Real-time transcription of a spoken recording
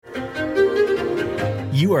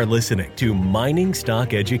You are listening to Mining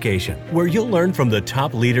Stock Education, where you'll learn from the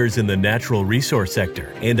top leaders in the natural resource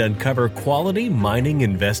sector and uncover quality mining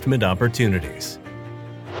investment opportunities.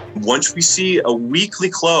 Once we see a weekly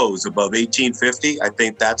close above 1850, I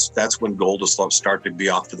think that's when gold will start to be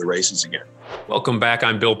off to the races again. Welcome back.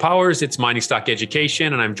 I'm Bill Powers. It's Mining Stock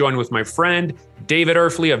Education, and I'm joined with my friend David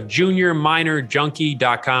Erfle of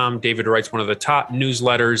JuniorMinerJunkie.com. David writes one of the top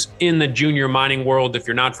newsletters in the junior mining world. If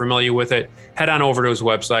you're not familiar with it, head on over to his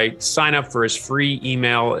website, sign up for his free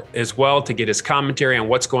email as well to get his commentary on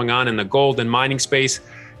what's going on in the gold and mining space.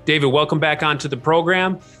 David, welcome back onto the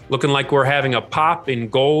program. Looking like we're having a pop in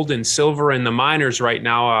gold and silver in the miners right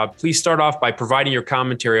now. Please start off by providing your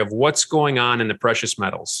commentary of what's going on in the precious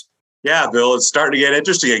metals. Yeah, Bill, it's starting to get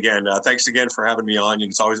interesting again. Thanks again for having me on.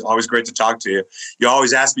 It's always great to talk to you. You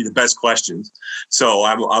always ask me the best questions, so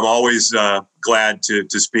I'm always glad to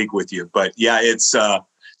speak with you. But yeah, it's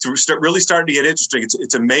really starting to get interesting.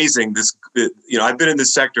 It's amazing. I've been in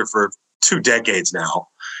this sector for 2 decades now.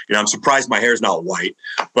 I'm surprised my hair is not white,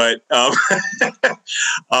 but the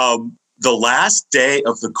last day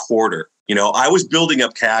of the quarter, I was building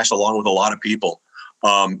up cash along with a lot of people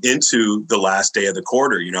into the last day of the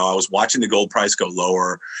quarter. I was watching the gold price go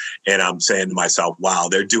lower, and I'm saying to myself, wow,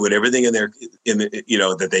 they're doing everything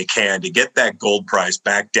that they can to get that gold price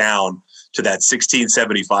back down to that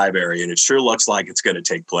 1675 area. And it sure looks like it's going to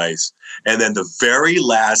take place. And then the very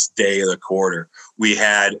last day of the quarter, we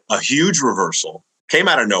had a huge reversal. Came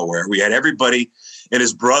out of nowhere. We had everybody and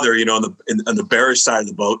his brother, on the bearish side of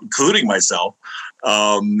the boat, including myself.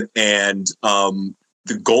 The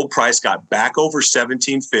gold price got back over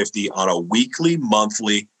 1750 on a weekly,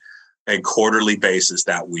 monthly, and quarterly basis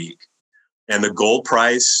that week. And the gold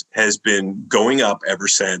price has been going up ever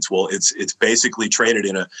since. Well, it's basically traded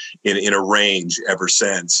in a range ever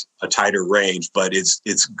since, a tighter range, but it's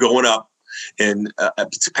going up. And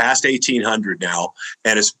it's past 1800 now.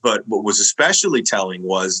 But what was especially telling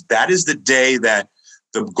was that is the day that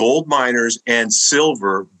the gold miners and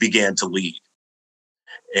silver began to lead.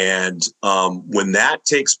 And when that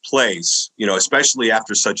takes place, especially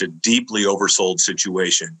after such a deeply oversold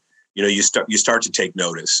situation, you start to take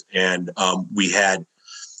notice. And we had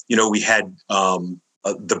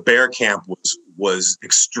the bear camp was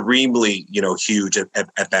extremely, huge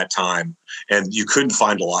at that time, and you couldn't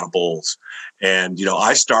find a lot of bulls. And,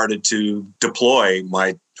 I started to deploy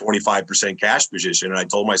my 25% cash position. And I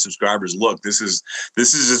told my subscribers, look, this is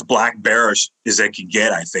as black bearish as I could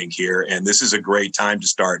get, I think, here. And this is a great time to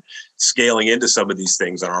start scaling into some of these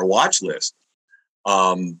things on our watch list.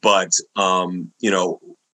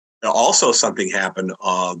 Also something happened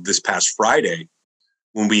this past Friday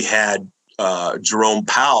when we had Jerome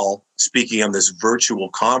Powell speaking on this virtual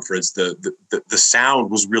conference. The sound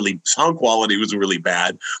quality was really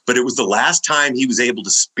bad, but it was the last time he was able to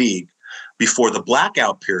speak before the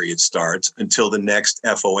blackout period starts until the next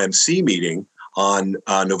FOMC meeting on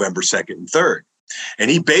November 2nd and 3rd. And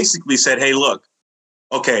he basically said, hey, look,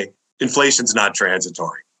 okay, inflation's not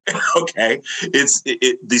transitory. Okay, these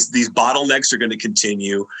bottlenecks are going to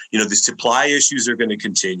continue. The supply issues are going to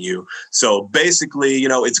continue. So basically,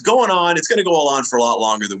 it's going on. It's going to go on for a lot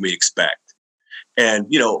longer than we expect.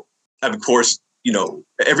 And of course,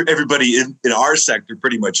 everybody in our sector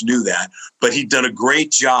pretty much knew that. But he'd done a great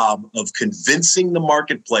job of convincing the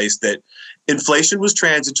marketplace that inflation was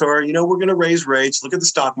transitory. We're going to raise rates. Look at the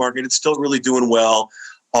stock market; it's still really doing well.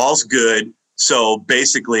 All's good. So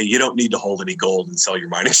basically, you don't need to hold any gold and sell your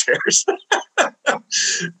mining shares.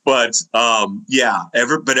 But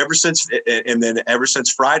ever since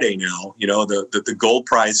Friday now, the gold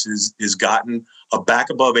price is gotten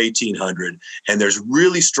back above 1800, and there's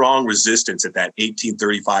really strong resistance at that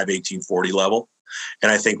 1835, 1840 level.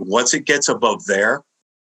 And I think once it gets above there,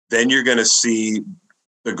 then you're going to see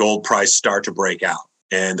the gold price start to break out.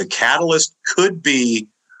 And the catalyst could be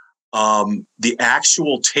the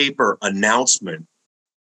actual taper announcement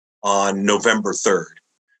on November 3rd,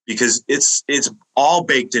 because it's all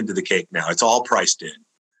baked into the cake now. It's all priced in.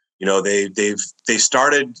 They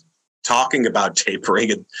started talking about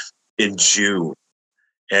tapering in June,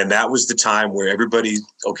 and that was the time where everybody in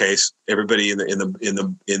the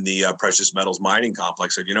precious metals mining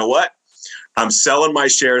complex said, you know what, I'm selling my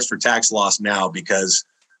shares for tax loss now because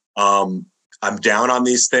I'm down on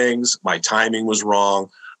these things. My timing was wrong.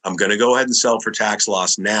 I'm going to go ahead and sell for tax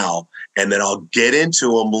loss now, and then I'll get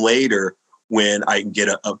into them later when I can get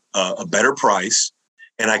a better price,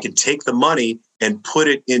 and I can take the money and put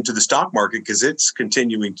it into the stock market because it's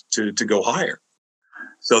continuing to go higher.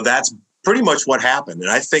 So that's pretty much what happened. And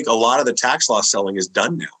I think a lot of the tax loss selling is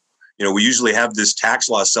done now. We usually have this tax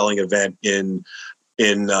loss selling event in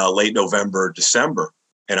late November, December.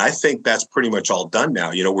 And I think that's pretty much all done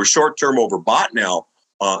now. We're short-term overbought now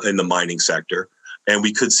in the mining sector, and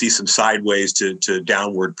we could see some sideways to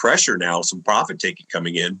downward pressure now, some profit taking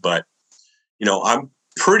coming in. But, I'm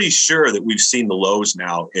pretty sure that we've seen the lows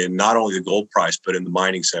now in not only the gold price, but in the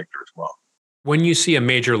mining sector as well. When you see a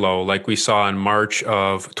major low, like we saw in March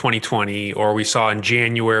of 2020, or we saw in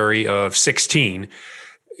January of 16,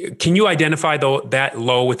 can you identify that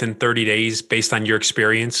low within 30 days based on your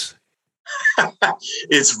experience?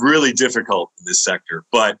 It's really difficult in this sector,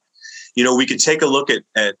 but we could take a look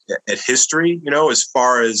at history, as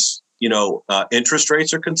far as interest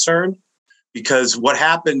rates are concerned, because what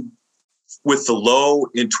happened with the low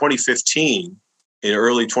in 2015, in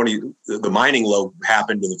the mining low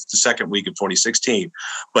happened in the second week of 2016,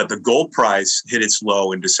 but the gold price hit its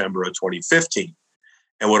low in December of 2015.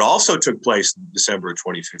 And what also took place in December of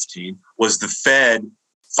 2015 was the Fed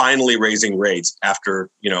finally raising rates after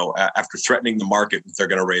threatening the market that they're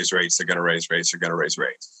going to raise rates, they're going to raise rates, they're going to raise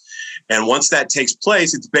rates. And once that takes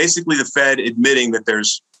place, it's basically the Fed admitting that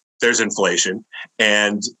there's inflation,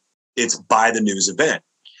 and it's by the news event.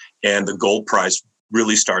 And the gold price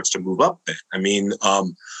really starts to move up then. I mean,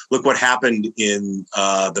 look what happened in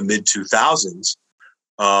the mid 2000s.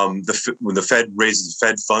 When the Fed raises the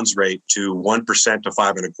Fed funds rate to 1% to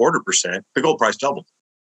 5.25%, the gold price doubled.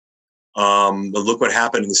 But look what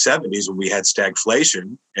happened in the 70s when we had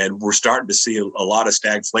stagflation, and we're starting to see a lot of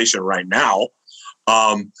stagflation right now.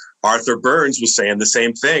 Arthur Burns was saying the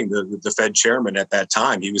same thing, the Fed chairman at that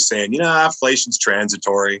time. He was saying, inflation's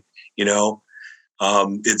transitory,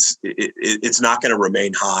 it's not going to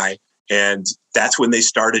remain high. And that's when they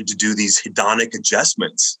started to do these hedonic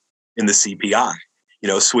adjustments in the CPI,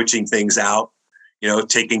 switching things out,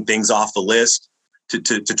 taking things off the list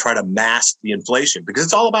to try to mask the inflation, because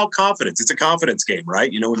it's all about confidence. It's a confidence game,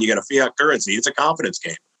 right? When you get a fiat currency, it's a confidence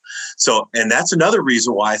game. So, and that's another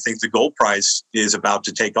reason why I think the gold price is about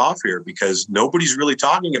to take off here, because nobody's really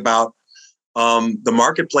talking about the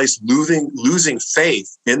marketplace losing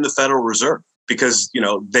faith in the Federal Reserve, because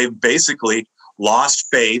they've basically lost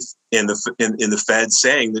faith in the Fed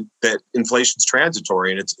saying that inflation's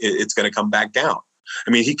transitory and it's going to come back down.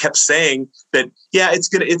 I mean, he kept saying that, it's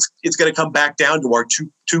going to come back down to our 2%,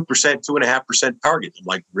 2.5% target. I'm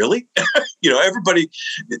like, really? Everybody,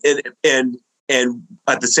 and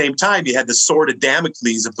at the same time, you had the sword of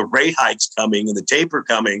Damocles of the rate hikes coming and the taper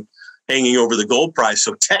coming, hanging over the gold price.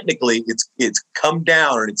 So technically, it's come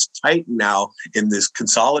down and it's tightened now in this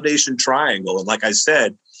consolidation triangle. And like I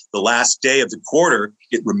said, the last day of the quarter,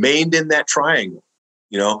 it remained in that triangle.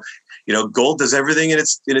 Gold does everything in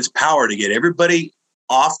its power to get everybody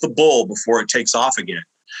off the bull before it takes off again,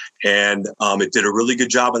 and it did a really good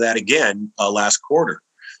job of that again last quarter.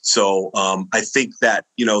 So I think that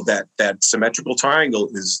that symmetrical triangle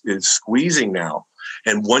is squeezing now.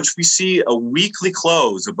 And once we see a weekly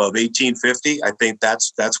close above 1850, I think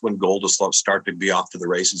that's when gold will start to be off to the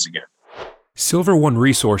races again. Silver One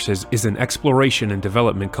Resources is an exploration and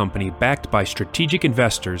development company backed by strategic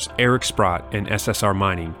investors Eric Sprott and SSR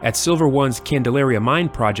Mining. At Silver One's Candelaria Mine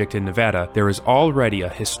project in Nevada, there is already a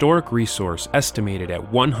historic resource estimated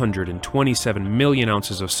at 127 million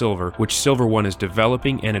ounces of silver, which Silver One is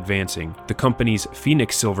developing and advancing. The company's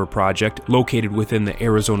Phoenix Silver project, located within the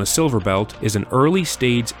Arizona Silver Belt, is an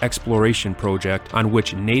early-stage exploration project on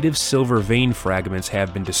which native silver vein fragments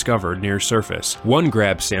have been discovered near surface. One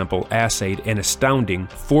grab sample assayed an astounding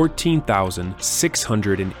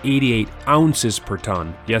 14,688 ounces per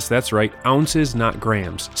ton. Yes, that's right, ounces, not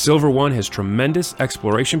grams. Silver One has tremendous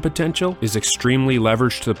exploration potential, is extremely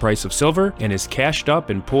leveraged to the price of silver, and is cashed up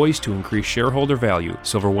and poised to increase shareholder value.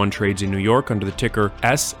 Silver One trades in New York under the ticker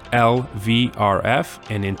SLVRF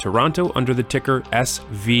and in Toronto under the ticker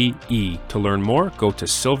SVE. To learn more, go to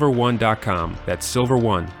silverone.com. That's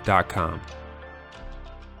silverone.com.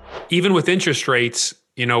 Even with interest rates,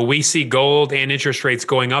 we see gold and interest rates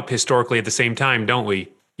going up historically at the same time, don't we?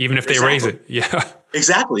 Even if they raise it. Yeah.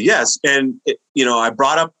 Exactly. Yes. And, I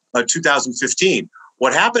brought up 2015.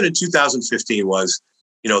 What happened in 2015 was,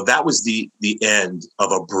 that was the end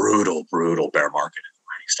of a brutal bear market in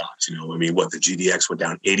mining stocks. The GDX went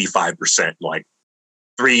down 85% in like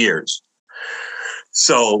 3 years.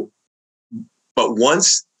 So, but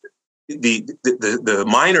once the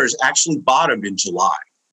miners actually bottomed in July,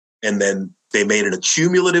 and then they made an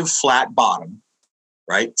accumulative flat bottom,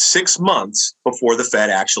 right? 6 months before the Fed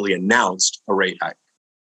actually announced a rate hike.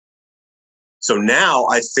 So now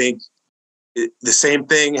I think the same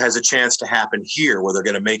thing has a chance to happen here, where they're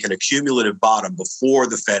going to make an accumulative bottom before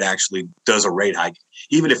the Fed actually does a rate hike,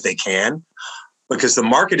 even if they can, because the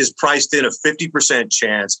market is priced in a 50%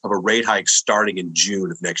 chance of a rate hike starting in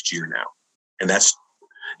June of next year now. And that's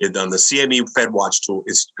On the CME FedWatch tool,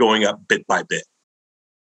 it's going up bit by bit.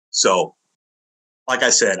 So, like I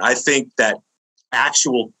said, I think that the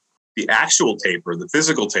actual taper, the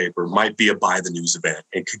physical taper, might be a buy the news event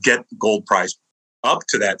and could get the gold price up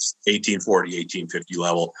to that 1840, 1850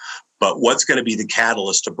 level. But what's going to be the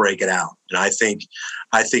catalyst to break it out? And I think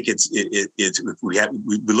it's if we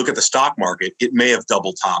look at the stock market, it may have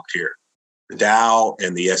double topped here. The Dow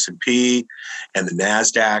and the S&P and the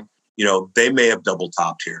NASDAQ, they may have double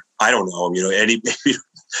topped here. I don't know.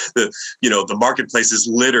 The marketplace is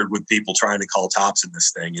littered with people trying to call tops in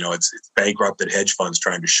this thing. It's bankrupted hedge funds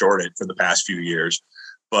trying to short it for the past few years.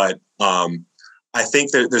 But I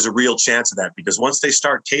think that there's a real chance of that, because once they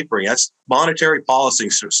start tapering, that's monetary policy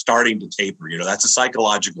starting to taper. That's a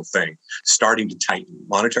psychological thing, starting to tighten.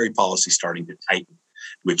 Monetary policy starting to tighten,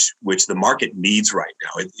 which the market needs right now.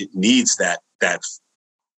 It needs that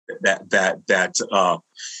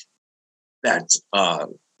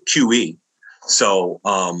QE. So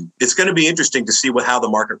it's going to be interesting to see how the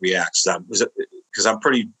market reacts, because I'm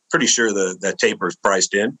pretty sure that taper is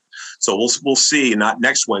priced in. So we'll see, not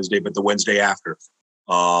next Wednesday, but the Wednesday after,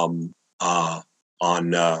 on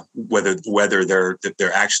whether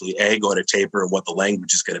they're actually going to taper, and what the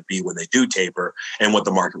language is going to be when they do taper, and what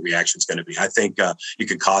the market reaction is going to be. I think it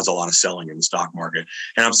could cause a lot of selling in the stock market.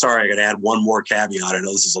 And I'm sorry, I got to add one more caveat. I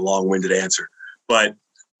know this is a long-winded answer, but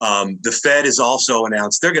the Fed has also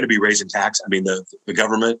announced they're going to be raising tax. I mean, the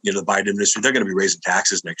government, the Biden administration, they're going to be raising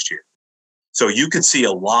taxes next year. So you could see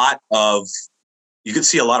a lot of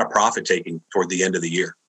profit taking toward the end of the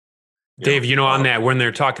year. Dave, on that, when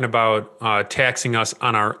they're talking about taxing us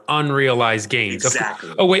on our unrealized gains.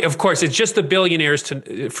 Exactly. Oh, wait, of course, it's just the billionaires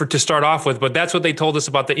to start off with, but that's what they told us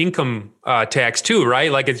about the income tax too,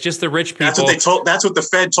 right? Like, it's just the rich people. That's what the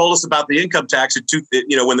Fed told us about the income tax,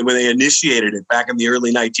 when they initiated it back in the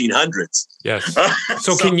early 1900s. Yes.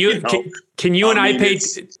 So can you and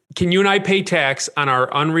I pay tax on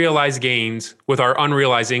our unrealized gains with our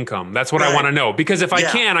unrealized income? That's what I want to know, because if I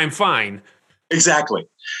can, I'm fine. Exactly.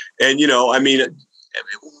 And,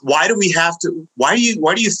 why do we have to, why do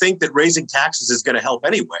you think that raising taxes is going to help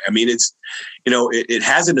anyway? I mean, it's, it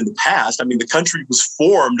hasn't in the past. I mean, the country was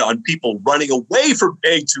formed on people running away from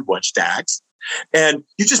paying too much tax, and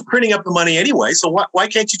you're just printing up the money anyway. So why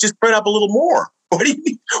can't you just print up a little more?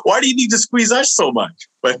 Why do you need to squeeze us so much?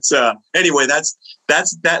 But anyway, that's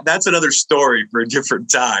another story for a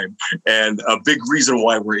different time, and a big reason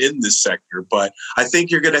why we're in this sector. But I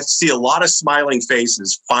think you're going to see a lot of smiling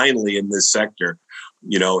faces finally in this sector,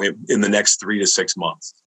 in the next 3 to 6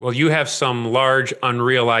 months. Well, you have some large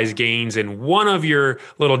unrealized gains in one of your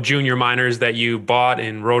little junior miners that you bought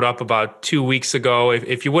and wrote up about 2 weeks ago.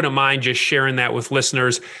 If you wouldn't mind just sharing that with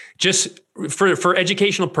listeners, just for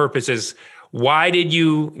educational purposes. Why did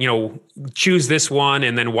you, choose this one,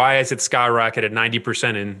 and then why has it skyrocketed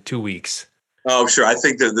 90% in 2 weeks? Oh, sure. I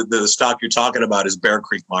think the stock you're talking about is Bear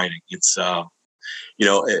Creek Mining. It's,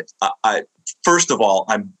 first of all,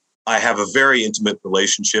 I have a very intimate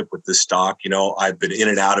relationship with this stock. I've been in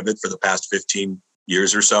and out of it for the past 15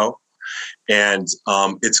 years or so, and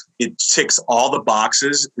it ticks all the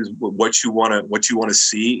boxes, is what you want to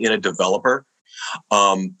see in a developer.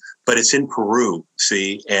 But it's in Peru,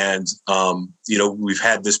 see, and we've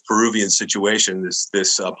had this Peruvian situation,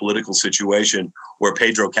 this political situation where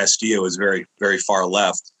Pedro Castillo is very, very far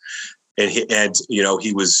left, and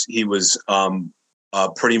he was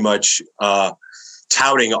pretty much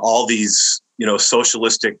touting all these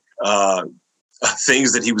socialistic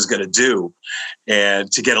things that he was going to do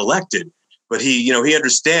and to get elected. But he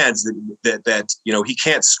understands that he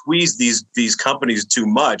can't squeeze these companies too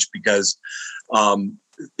much, because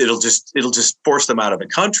it'll just force them out of the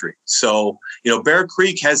country. So, Bear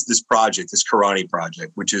Creek has this project, this Corani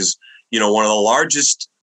project, which is, one of the largest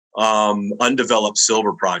undeveloped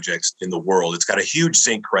silver projects in the world. It's got a huge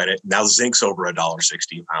zinc credit. Now zinc's over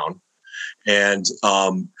 $1.60 a pound. And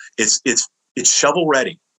it's shovel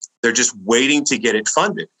ready. They're just waiting to get it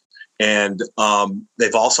funded. And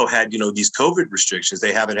they've also had, these COVID restrictions.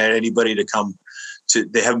 They haven't had anybody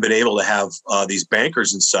they haven't been able to have these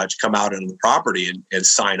bankers and such come out on the property and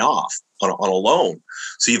sign off on a loan.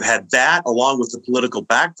 So you've had that, along with the political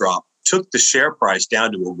backdrop, took the share price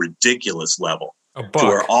down to a ridiculous level, to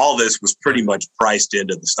where all this was pretty much priced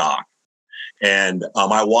into the stock. And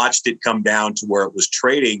I watched it come down to where it was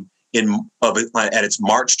trading at its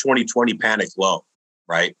March 2020 panic low,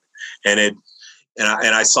 right? And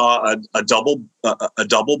I saw a double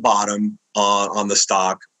bottom on the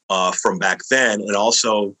stock from back then, and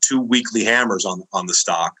also 2 weekly hammers on the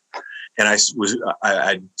stock. And I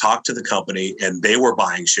talked to the company, and they were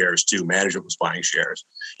buying shares too. Management was buying shares.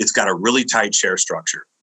 It's got a really tight share structure.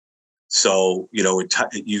 So, you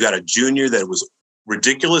got a junior that was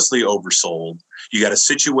ridiculously oversold. You got a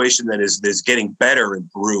situation that is getting better in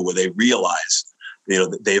Peru, where they realize,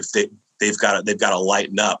 that they've got to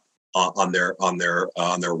lighten up on their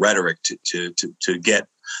rhetoric to get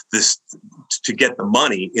the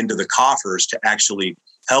money into the coffers to actually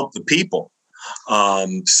help the people.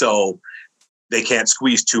 So they can't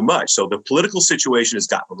squeeze too much. So the political situation has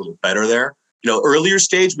gotten a little better there. Earlier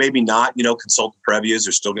stage, maybe not. Consultant previas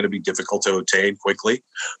are still going to be difficult to obtain quickly.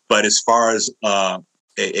 But as far as a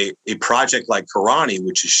project like Corani,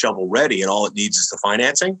 which is shovel ready and all it needs is the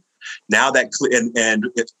financing, now that and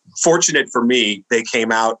fortunate for me, they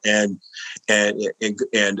came out and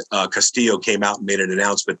Castillo came out and made an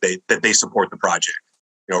announcement that they support the project.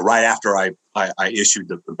 Right after I issued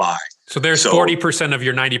the buy. So there's 40% of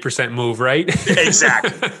your 90% move, right?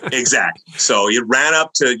 Exactly. So it ran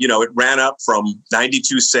up from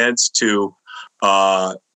 92 cents to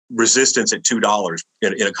resistance at $2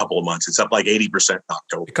 in a couple of months. It's up like 80% in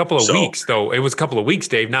October. A couple of weeks, though. It was a couple of weeks,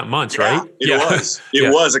 Dave, not months, right?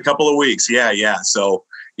 It was a couple of weeks. Yeah. So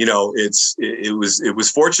it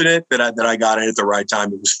was fortunate that I got in at the right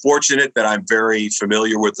time. It was fortunate that I'm very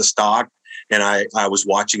familiar with the stock. And I was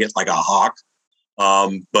watching it like a hawk,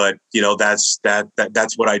 but that's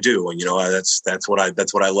what I do, and that's what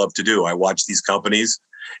I love to do. I watch these companies,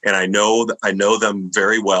 and I know them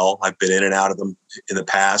very well. I've been in and out of them in the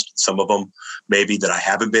past. Some of them maybe that I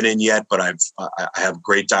haven't been in yet, but I have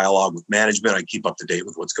great dialogue with management. I keep up to date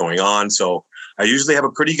with what's going on, so I usually have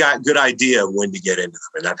a pretty good idea of when to get into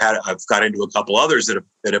them. And I've got into a couple others that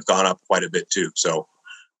have gone up quite a bit too. So.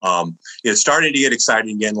 It's starting to get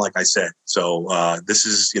exciting again, like I said. So this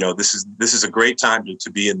is a great time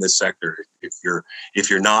to be in this sector. If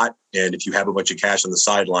you're not, and if you have a bunch of cash on the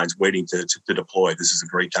sidelines waiting to deploy, this is a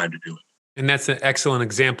great time to do it. And that's an excellent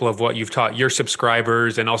example of what you've taught your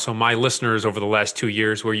subscribers and also my listeners over the last 2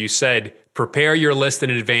 years, where you said, prepare your list in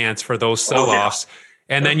advance for those sell-offs.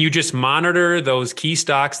 And then you just monitor those key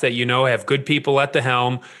stocks that have good people at the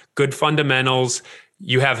helm, good fundamentals.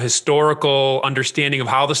 You have historical understanding of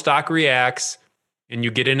how the stock reacts, and you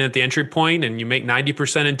get in at the entry point and you make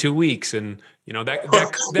 90% in 2 weeks. And, that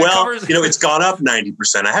covers. It's gone up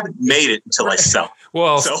 90%. I haven't made it until I sell.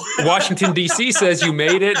 Well, Washington, D.C. says you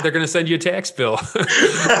made it. They're going to send you a tax bill.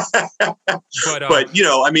 But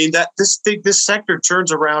this sector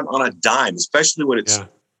turns around on a dime, especially when it's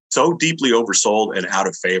so deeply oversold and out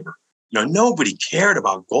of favor. Nobody cared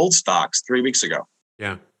about gold stocks 3 weeks ago.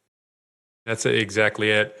 Yeah. That's exactly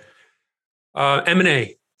it.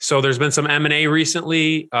 M&A. So there's been some M&A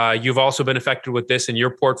recently. You've also been affected with this in your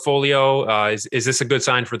portfolio. Is this a good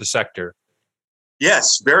sign for the sector?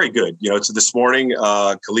 Yes, very good. It's this morning,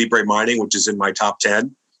 Calibre Mining, which is in my top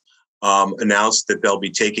 10, announced that they'll be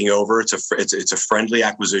taking over. It's a friendly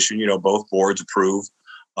acquisition. Both boards approve.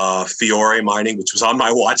 Fiore Mining, which was on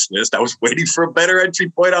my watch list. I was waiting for a better entry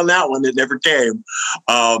point on that one that never came.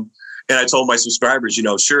 And I told my subscribers,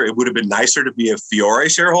 sure, it would have been nicer to be a Fiore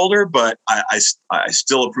shareholder, but I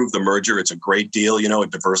still approve the merger. It's a great deal.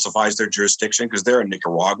 It diversifies their jurisdiction because they're in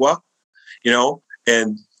Nicaragua,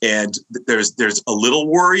 and there's a little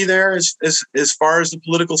worry there as far as the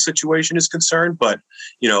political situation is concerned. But,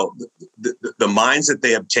 the mines that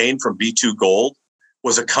they obtained from B2 Gold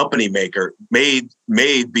was a company maker, made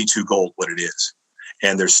B2 Gold what it is.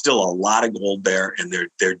 And there's still a lot of gold there, and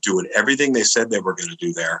they're doing everything they said they were going to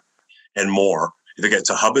do there. And more. It's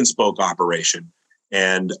a hub and spoke operation,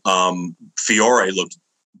 and Fiore looked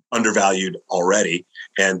undervalued already,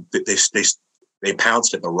 and they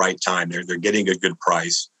pounced at the right time. They're getting a good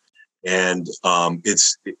price, and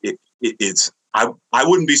it's I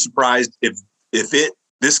wouldn't be surprised if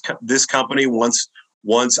this company once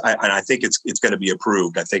I think it's going to be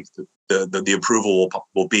approved. I think the approval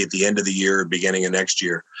will be at the end of the year, beginning of next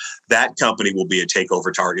year. That company will be a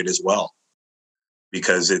takeover target as well.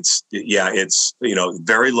 Because it's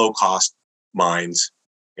very low cost mines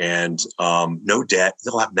and no debt.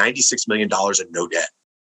 They'll have $96 million and no debt.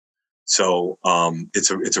 So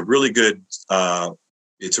it's a really good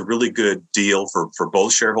deal for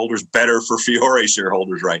both shareholders. Better for Fiore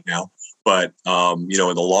shareholders right now, but in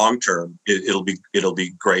the long term, it'll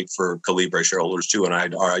be great for Calibre shareholders too. And I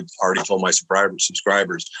already told my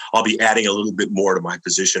subscribers I'll be adding a little bit more to my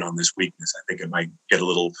position on this weakness. I think it might get a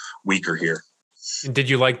little weaker here. And did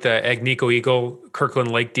you like the Agnico Eagle Kirkland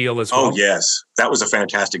Lake deal as well? Oh, yes. That was a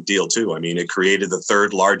fantastic deal, too. I mean, it created the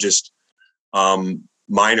third largest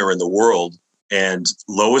miner in the world and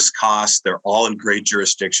lowest cost. They're all in great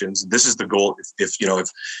jurisdictions. This is the goal. If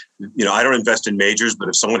I don't invest in majors, but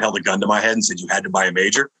if someone held a gun to my head and said you had to buy a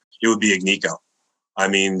major, it would be Agnico. I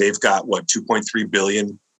mean, they've got $2.3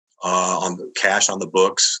 billion on the cash on the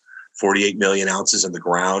books, 48 million ounces in the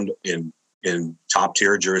ground in top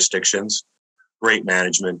tier jurisdictions, great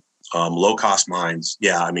management, low cost mines.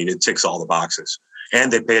 Yeah, I mean, it ticks all the boxes,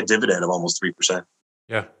 and they pay a dividend of almost 3%.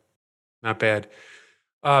 Yeah, not bad.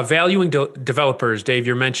 Valuing developers, Dave,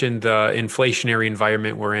 you mentioned the inflationary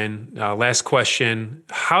environment we're in. Last question.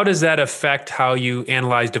 How does that affect how you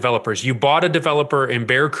analyze developers? You bought a developer in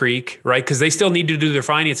Bear Creek, right? Because they still need to do their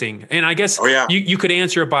financing. And I guess you could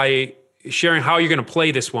answer it by sharing how you're going to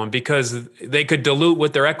play this one, because they could dilute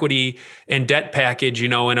with their equity and debt package,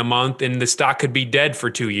 in a month, and the stock could be dead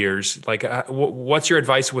for 2 years. Like, what's your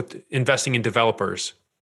advice with investing in developers?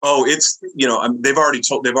 Oh, it's, they've already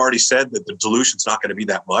said that the dilution's not going to be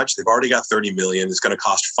that much. They've already got 30 million. It's going to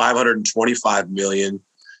cost 525 million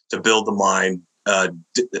to build the mine.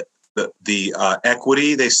 The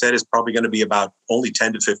equity, they said, is probably going to be about only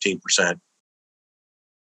 10 to 15%.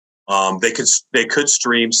 They could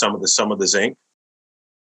stream some of the zinc.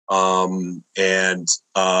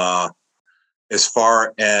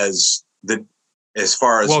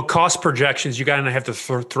 Well, cost projections, you gotta have to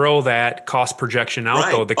throw that cost projection out,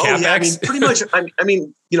 right? Though the CapEx. Yeah, I mean, pretty much. I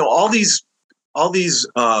mean, all these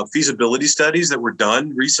feasibility studies that were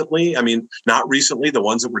done recently. I mean, not recently, the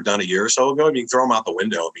ones that were done a year or so ago. I mean, throw them out the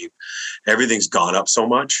window. I mean, everything's gone up so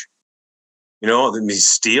much.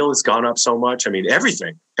 Steel has gone up so much. I mean,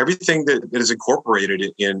 everything that is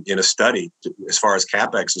incorporated in a study, as far as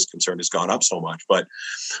CapEx is concerned, has gone up so much. But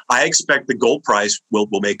I expect the gold price will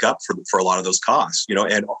make up for a lot of those costs.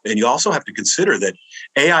 And you also have to consider that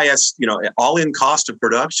AIS, all-in cost of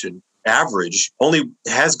production average only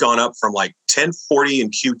has gone up from like 1040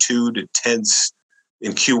 in Q2 to 10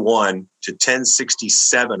 in Q1 to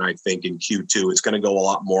 1067, I think, in Q2. It's going to go a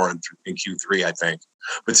lot more in Q3, I think.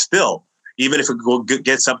 But still, even if it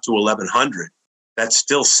gets up to 1,100, that's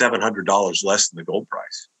still $700 less than the gold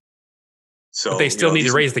price. So but they still need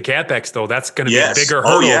to raise the CapEx, though. That's going to be a bigger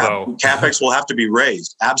hurdle, though. CapEx will have to be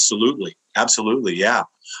raised. Absolutely. Yeah.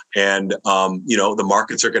 And,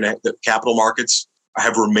 the capital markets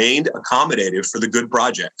have remained accommodative for the good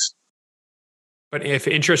projects. But if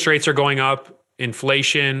interest rates are going up,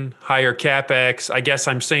 inflation, higher CapEx, I guess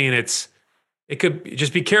I'm saying it could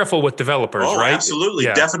just be careful with developers, right? Absolutely.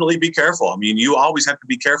 Yeah. Definitely be careful. I mean, you always have to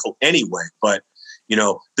be careful anyway, but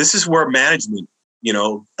this is where management,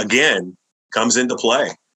 again, comes into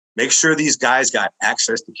play. Make sure these guys got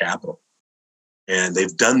access to capital, and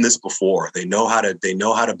they've done this before. They know how to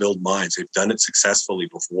build mines. They've done it successfully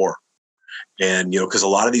before. And, because a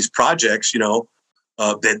lot of these projects,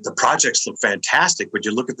 the projects look fantastic, but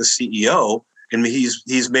you look at the CEO, and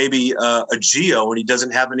he's maybe a geo, and he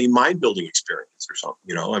doesn't have any mine building experience or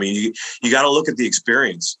something. I mean, you got to look at the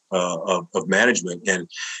experience of management, and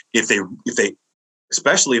if they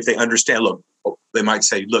especially if they understand. Look, they might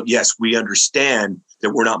say, "Look, yes, we understand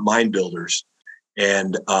that we're not mine builders,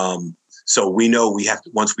 and so we know we have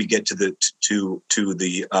to. Once we get to the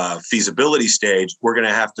feasibility stage, we're going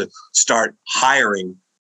to have to start hiring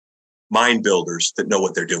mine builders that know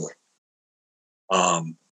what they're doing."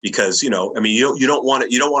 Because, you don't want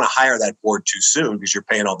to hire that board too soon, because you're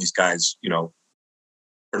paying all these guys,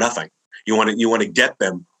 for nothing. You want to get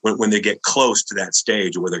them when they get close to that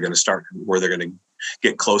stage where they're going to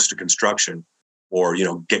get close to construction, or,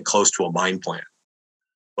 get close to a mine plan.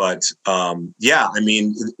 But,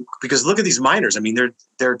 because look at these miners. I mean,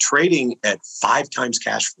 they're trading at 5 times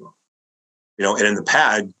cash flow, and in the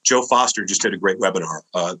pad, Joe Foster just did a great webinar,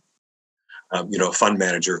 fund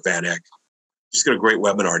manager, Van Eck. Just got a great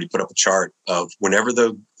webinar. He put up a chart of whenever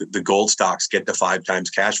the gold stocks get to 5 times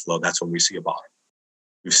cash flow, that's when we see a bottom.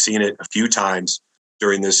 We've seen it a few times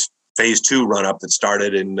during this phase 2 run up that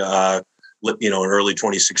started in early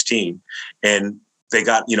 2016, and they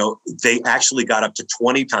actually got up to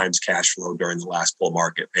 20 times cash flow during the last bull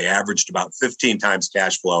market. They averaged about 15 times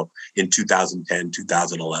cash flow in 2010,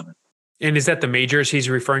 2011. And is that the majors he's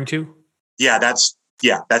referring to? Yeah, that's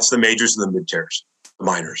the majors and the mid-tiers, the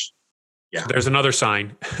miners. Yeah. There's another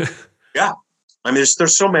sign. Yeah. I mean,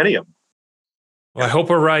 there's so many of them. Well, I hope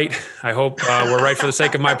we're right. I hope we're right for the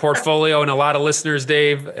sake of my portfolio and a lot of listeners,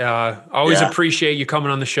 Dave. Always appreciate you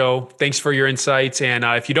coming on the show. Thanks for your insights. And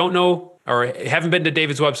if you don't know or haven't been to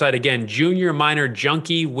David's website, again,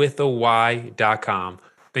 juniorminerjunkie.com.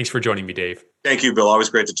 Thanks for joining me, Dave. Thank you, Bill. Always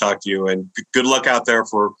great to talk to you, and good luck out there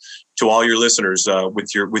to all your listeners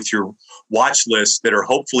with your watch list that are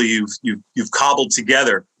hopefully you've cobbled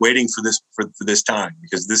together, waiting for this time,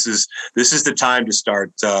 because this is the time to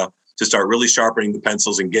start really sharpening the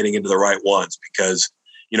pencils and getting into the right ones, because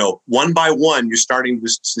one by one you're starting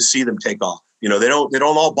to see them take off. They don't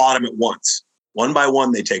all bottom at once. One by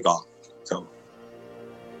one they take off. So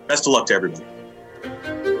Best of luck to everybody.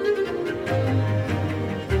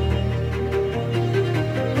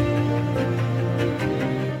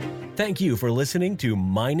 Thank you for listening to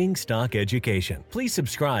Mining Stock Education. Please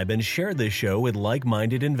subscribe and share this show with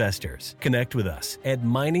like-minded investors. Connect with us at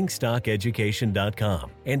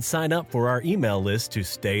miningstockeducation.com and sign up for our email list to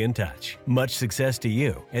stay in touch. Much success to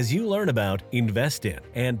you as you learn about, invest in,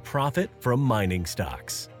 and profit from mining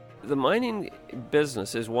stocks. The mining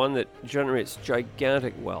business is one that generates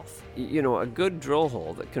gigantic wealth. You know, a good drill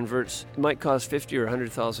hole that converts might cost $50,000 or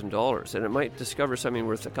 $100,000, and it might discover something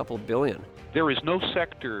worth a couple billion. There is no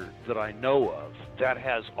sector that I know of that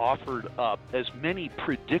has offered up as many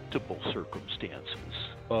predictable circumstances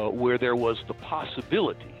where there was the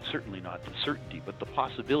possibility, certainly not the certainty, but the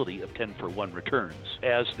possibility of 10-for-1 returns,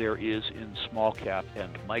 as there is in small cap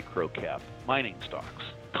and micro cap mining stocks.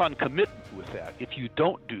 Concomitant with that, if you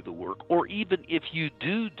don't do the work, or even if you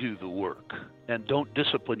do the work and don't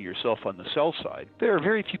discipline yourself on the sell side, there are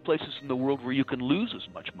very few places in the world where you can lose as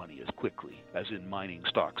much money as quickly as in mining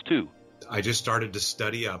stocks too. I just started to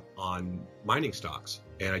study up on mining stocks,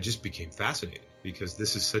 and I just became fascinated because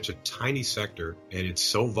this is such a tiny sector and it's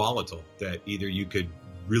so volatile that either you could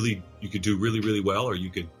do really well, or you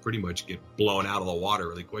could pretty much get blown out of the water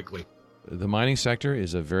really quickly. The mining sector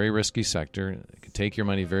is a very risky sector. It can take your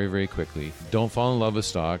money very, very quickly. Don't fall in love with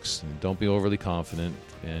stocks. And don't be overly confident,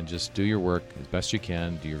 and just do your work as best you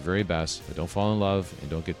can. Do your very best, but don't fall in love and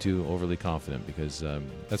don't get too overly confident, because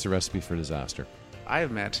that's a recipe for disaster. I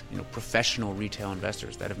have met professional retail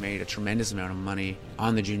investors that have made a tremendous amount of money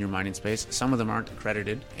on the junior mining space. Some of them aren't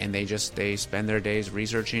accredited, and they spend their days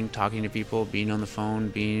researching, talking to people, being on the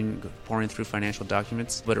phone, pouring through financial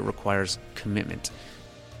documents, but it requires commitment.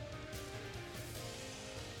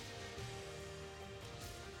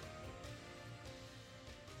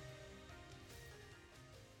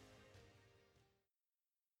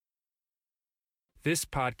 This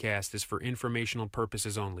podcast is for informational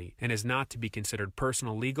purposes only and is not to be considered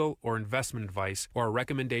personal legal or investment advice or a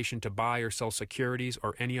recommendation to buy or sell securities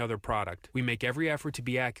or any other product. We make every effort to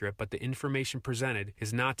be accurate, but the information presented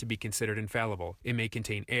is not to be considered infallible. It may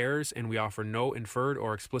contain errors, and we offer no inferred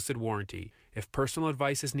or explicit warranty. If personal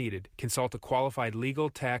advice is needed, consult a qualified legal,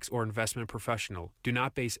 tax, or investment professional. Do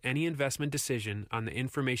not base any investment decision on the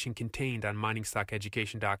information contained on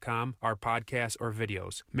miningstockeducation.com, our podcasts, or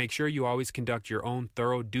videos. Make sure you always conduct your own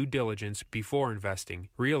thorough due diligence before investing.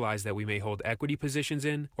 Realize that we may hold equity positions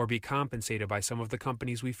in or be compensated by some of the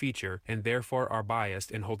companies we feature, and therefore are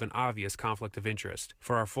biased and hold an obvious conflict of interest.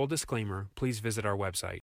 For our full disclaimer, please visit our website.